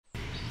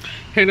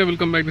Hey there,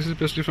 welcome back. This is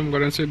Presley from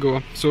Terrace,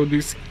 Goa. So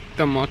this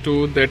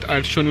tomato that I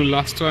had shown you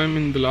last time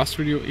in the last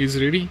video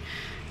is ready,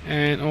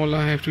 and all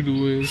I have to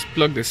do is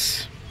plug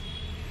this.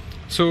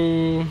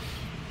 So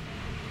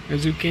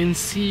as you can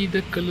see,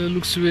 the color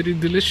looks very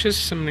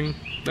delicious. I mean,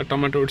 the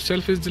tomato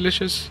itself is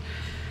delicious.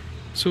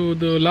 So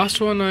the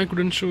last one I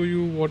couldn't show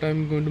you what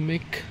I'm going to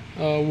make.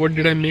 What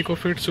did I make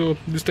of it? So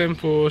this time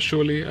for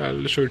surely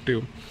I'll show it to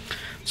you.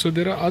 So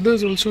there are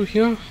others also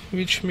here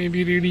which may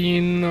be ready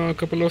in a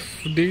couple of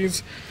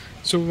days.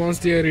 So once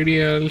they are ready,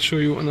 I'll show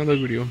you another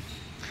video.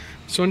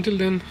 So until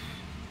then,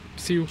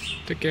 see you,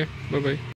 take care, bye bye.